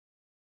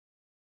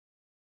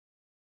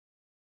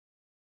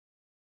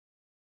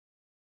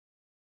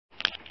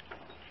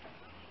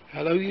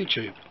Hello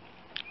YouTube,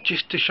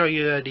 just to show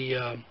you how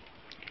the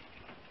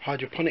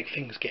hydroponic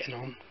thing's getting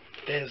on.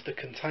 There's the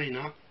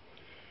container,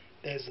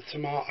 there's the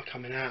tomato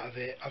coming out of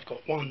it. I've got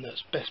one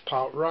that's best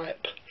part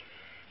ripe,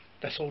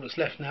 that's all that's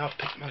left now. I've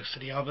picked most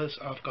of the others.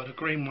 I've got a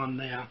green one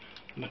there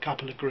and a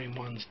couple of green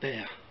ones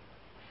there.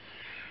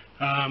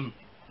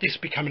 This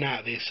will be coming out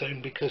of here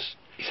soon because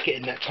it's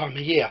getting that time of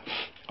year.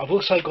 I've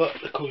also got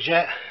the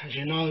courgette, as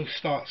you know,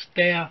 starts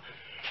there,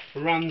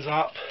 runs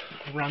up,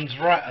 runs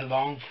right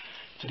along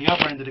to the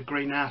other end of the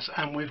greenhouse,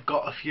 and we've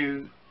got a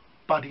few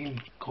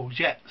budding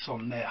courgettes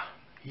on there,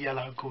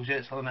 yellow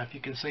courgettes. I don't know if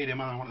you can see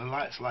them. I don't know what the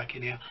light's like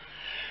in here.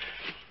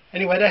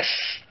 Anyway, that's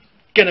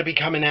going to be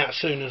coming out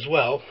soon as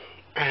well,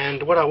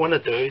 and what I want to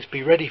do is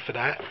be ready for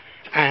that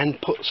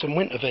and put some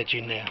winter veg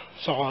in there.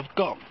 So I've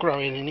got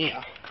growing in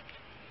here,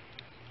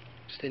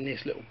 just in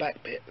this little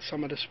back bit,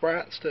 some of the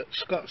sprouts that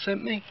Scott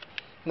sent me.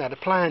 Now the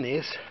plan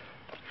is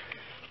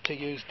to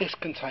use this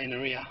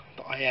container here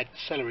that I had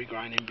celery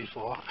growing in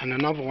before, and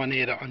another one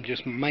here that I'm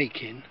just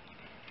making,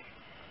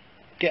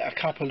 get a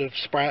couple of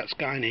sprouts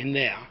going in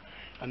there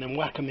and then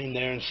whack them in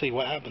there and see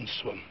what happens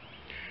to them.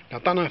 Now I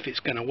don't know if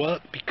it's going to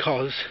work,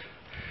 because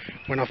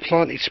when I've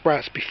planted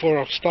sprouts before,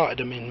 I've started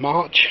them in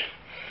March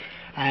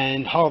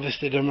and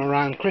harvested them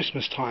around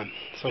Christmas time.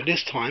 So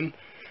this time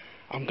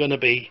I'm going to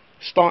be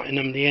starting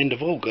them the end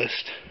of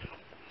August,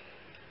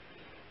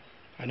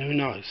 and who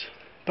knows,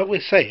 but we'll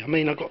see. I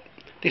mean, I've got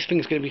this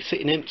thing's going to be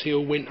sitting empty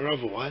all winter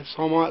otherwise,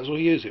 so I might as well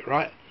use it,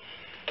 right?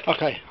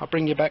 Okay, I'll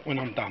bring you back when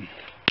I'm done.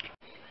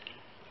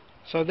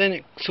 So then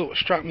it sort of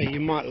struck me, you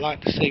might like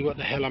to see what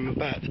the hell I'm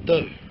about to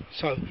do.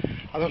 So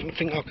I don't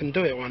think I can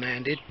do it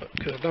one-handed,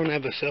 because I don't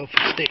have a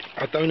selfie stick,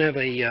 I don't have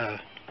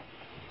a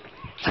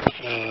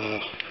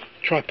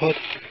tripod,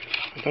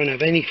 I don't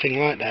have anything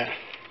like that.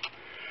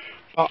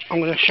 But I'm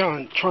going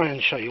to try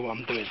and show you what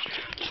I'm doing.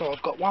 So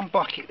I've got one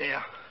bucket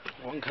there,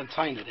 one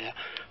container there,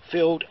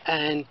 filled,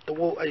 and the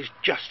water is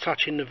just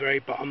touching the very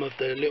bottom of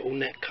the little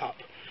net cup.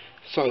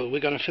 So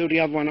we're going to fill the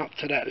other one up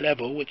to that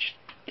level, which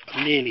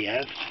I nearly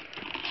have.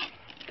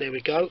 There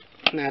we go.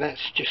 Now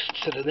that's just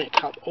to the net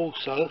cup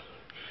also.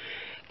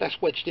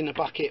 That's wedged in the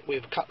bucket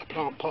with a couple of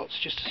plant pots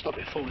just to stop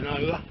it falling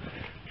over.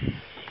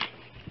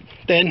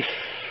 Then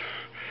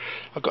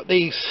I've got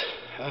these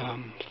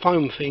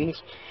foam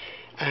things,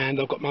 and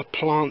I've got my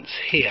plants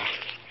here.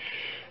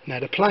 Now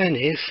the plan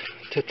is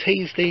to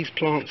tease these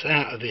plants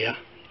out of here,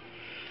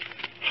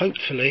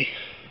 hopefully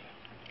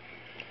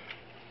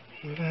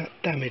without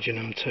damaging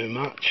them too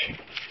much,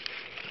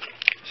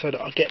 so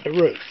that I get the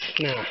roots.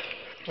 Now,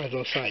 as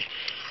I say,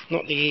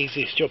 not the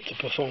easiest job to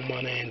perform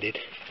one-handed,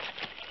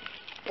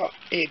 but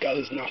here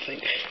goes nothing.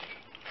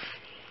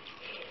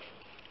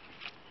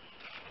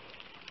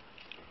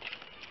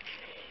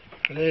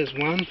 There's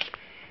one.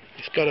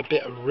 It's got a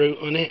bit of root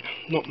on it,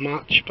 not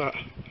much, but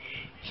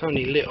it's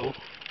only little.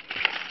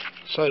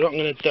 So what I'm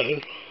going to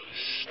do,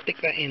 stick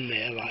that in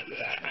there like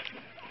that.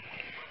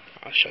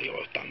 I'll show you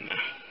what I've done now.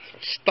 So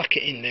I've stuck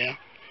it in there.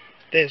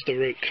 There's the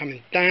root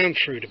coming down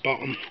through the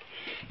bottom,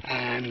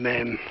 and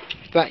then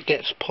that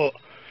gets put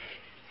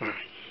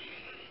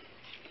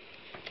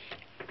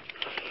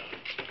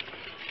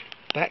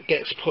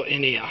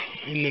in here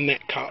in the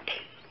net cup,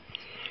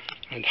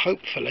 and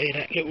hopefully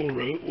that little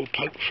root will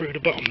poke through the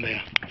bottom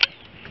there,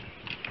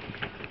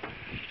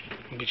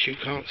 which you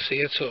can't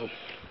see at all.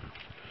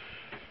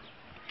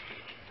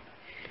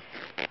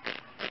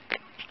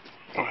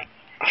 Right,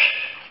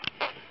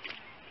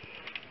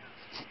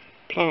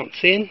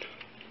 plants in.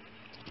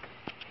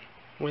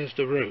 Where's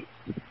the root?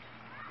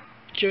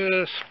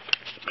 Just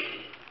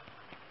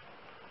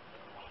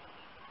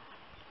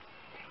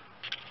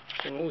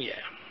oh yeah,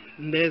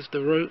 and there's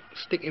the root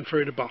sticking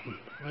through the bottom.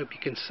 I hope you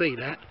can see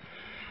that.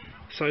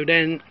 So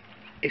then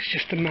it's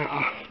just a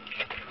matter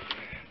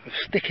of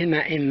sticking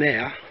that in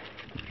there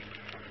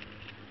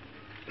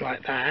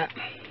like that.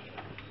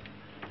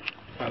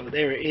 So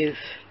there it is,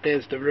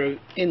 there's the root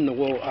in the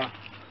water,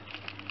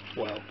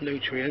 well,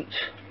 nutrients,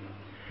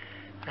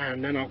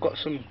 and then I've got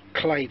some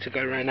clay to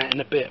go around that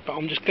in a bit, but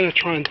I'm just going to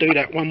try and do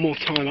that one more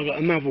time. I've got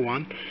another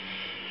one.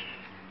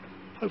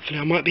 Hopefully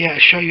I might be able to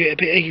show you it a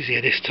bit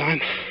easier this time.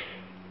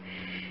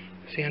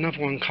 See, another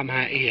one come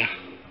out here,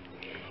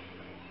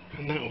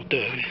 and that'll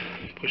do.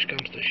 Push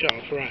comes to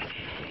shove. Right,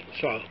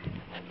 so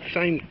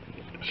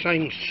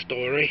same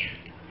story.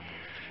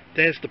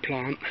 There's the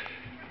plant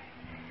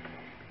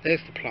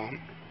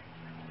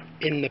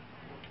in the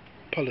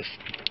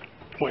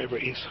whatever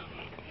it is,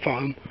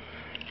 foam,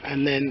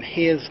 and then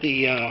here's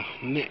the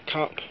net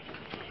cup.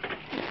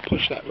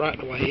 Push that right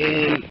the way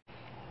in.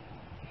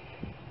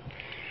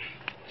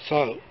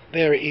 So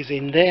there it is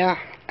in there,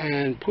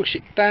 and push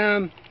it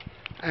down,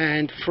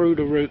 and through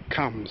the root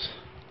comes.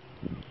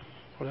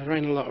 Well, there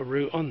ain't a lot of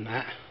root on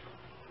that,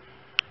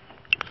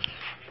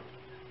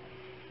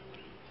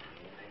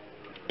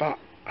 but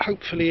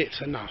hopefully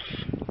it's enough.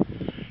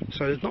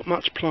 So there's not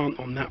much plant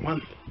on that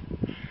one,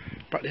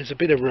 but there's a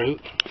bit of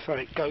root, so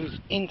it goes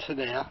into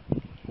there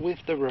with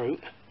the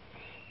root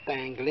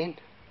dangling.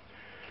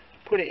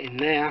 Put it in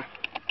there,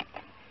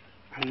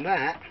 and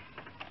that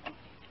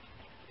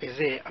is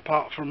it,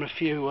 apart from a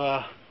few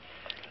of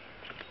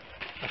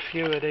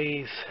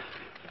these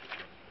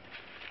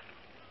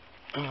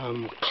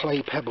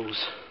clay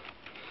pebbles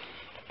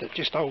that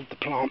just hold the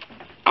plant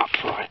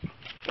upright.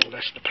 Well,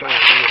 that's the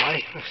plan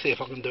anyway. Let's see if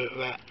I can do it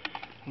without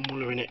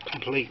mullering it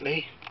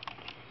completely.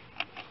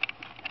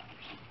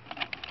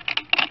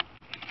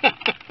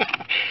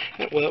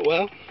 That worked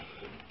well.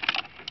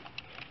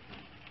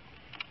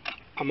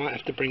 I might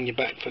have to bring you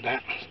back for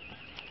that,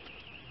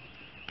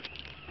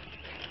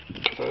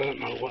 because I don't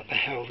know what the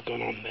hell's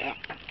gone on there.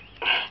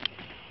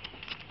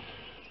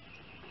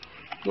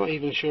 Not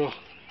even sure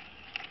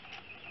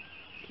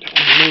that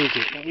I moved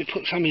it. Let me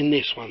put some in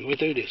this one. We'll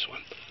do this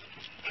one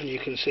and you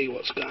can see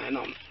what's going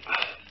on.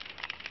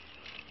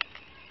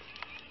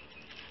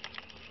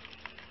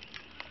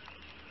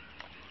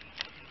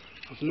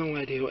 I've no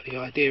idea what the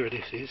idea of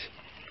this is,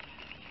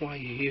 why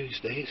you use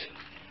these,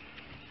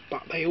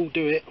 but they all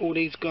do it. All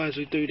these guys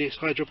who do this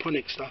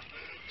hydroponic stuff,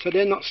 so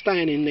they're not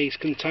staying in these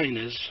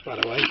containers, by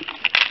the way.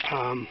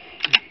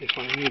 This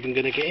one I'm even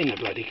going to get in the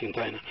bloody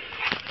container.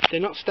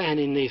 They're not staying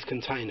in these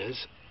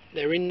containers,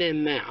 they're in there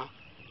now,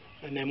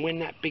 and then when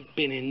that big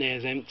bin in there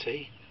is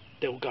empty,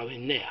 they'll go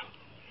in there.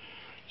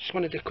 Just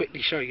wanted to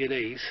quickly show you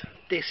these.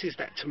 This is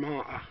that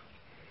tomato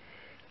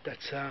that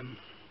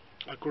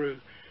I grew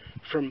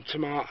from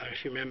tomato,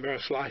 if you remember. I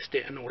sliced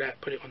it and all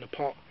that, put it on the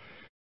pot,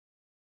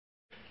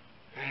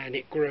 and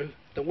it grew.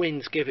 The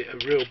winds give it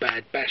a real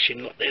bad bashing.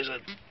 Look, there's a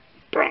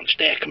branch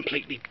there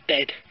completely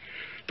dead,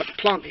 but the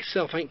plant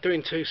itself ain't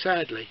doing too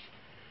sadly.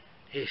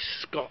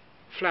 It's got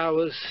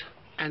flowers,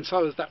 and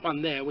so is that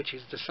one there, which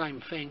is the same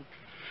thing.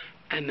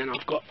 And then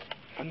I've got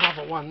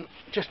another one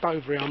just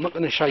over here. I'm not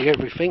going to show you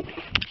everything.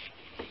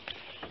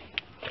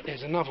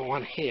 There's another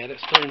one here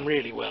that's doing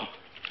really well.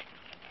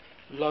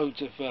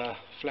 Loads of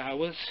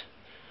flowers.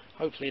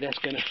 Hopefully that's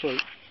going to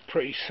fruit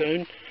pretty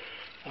soon.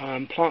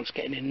 Plant's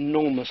getting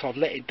enormous. I've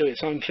let it do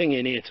its own thing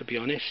in here, to be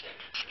honest.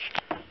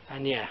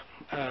 And yeah,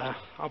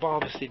 I've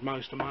harvested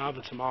most of my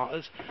other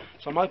tomatoes,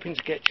 so I'm hoping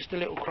to get just a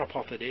little crop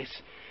off of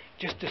this,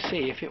 just to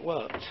see if it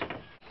works.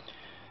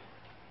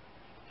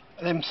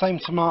 Them same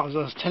tomatoes I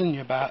was telling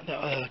you about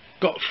that I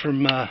got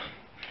from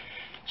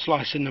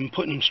slicing them,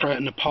 putting them straight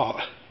in the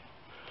pot.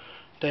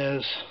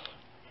 There's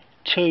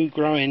two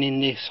growing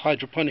in this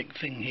hydroponic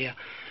thing here,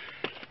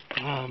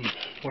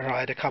 where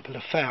I had a couple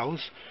of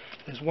fowls.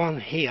 There's one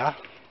here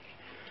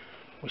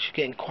which is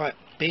getting quite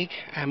big,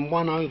 and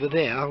one over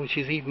there which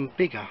is even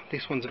bigger.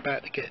 This one's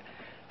about to get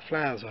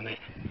flowers on it,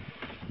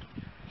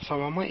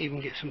 so I might even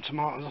get some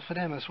tomatoes off of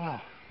them as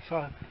well.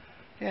 So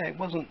yeah, it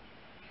wasn't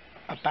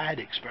a bad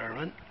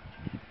experiment.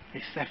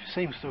 It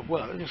seems to have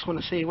worked. I just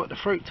want to see what the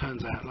fruit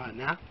turns out like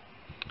now.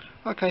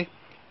 Okay,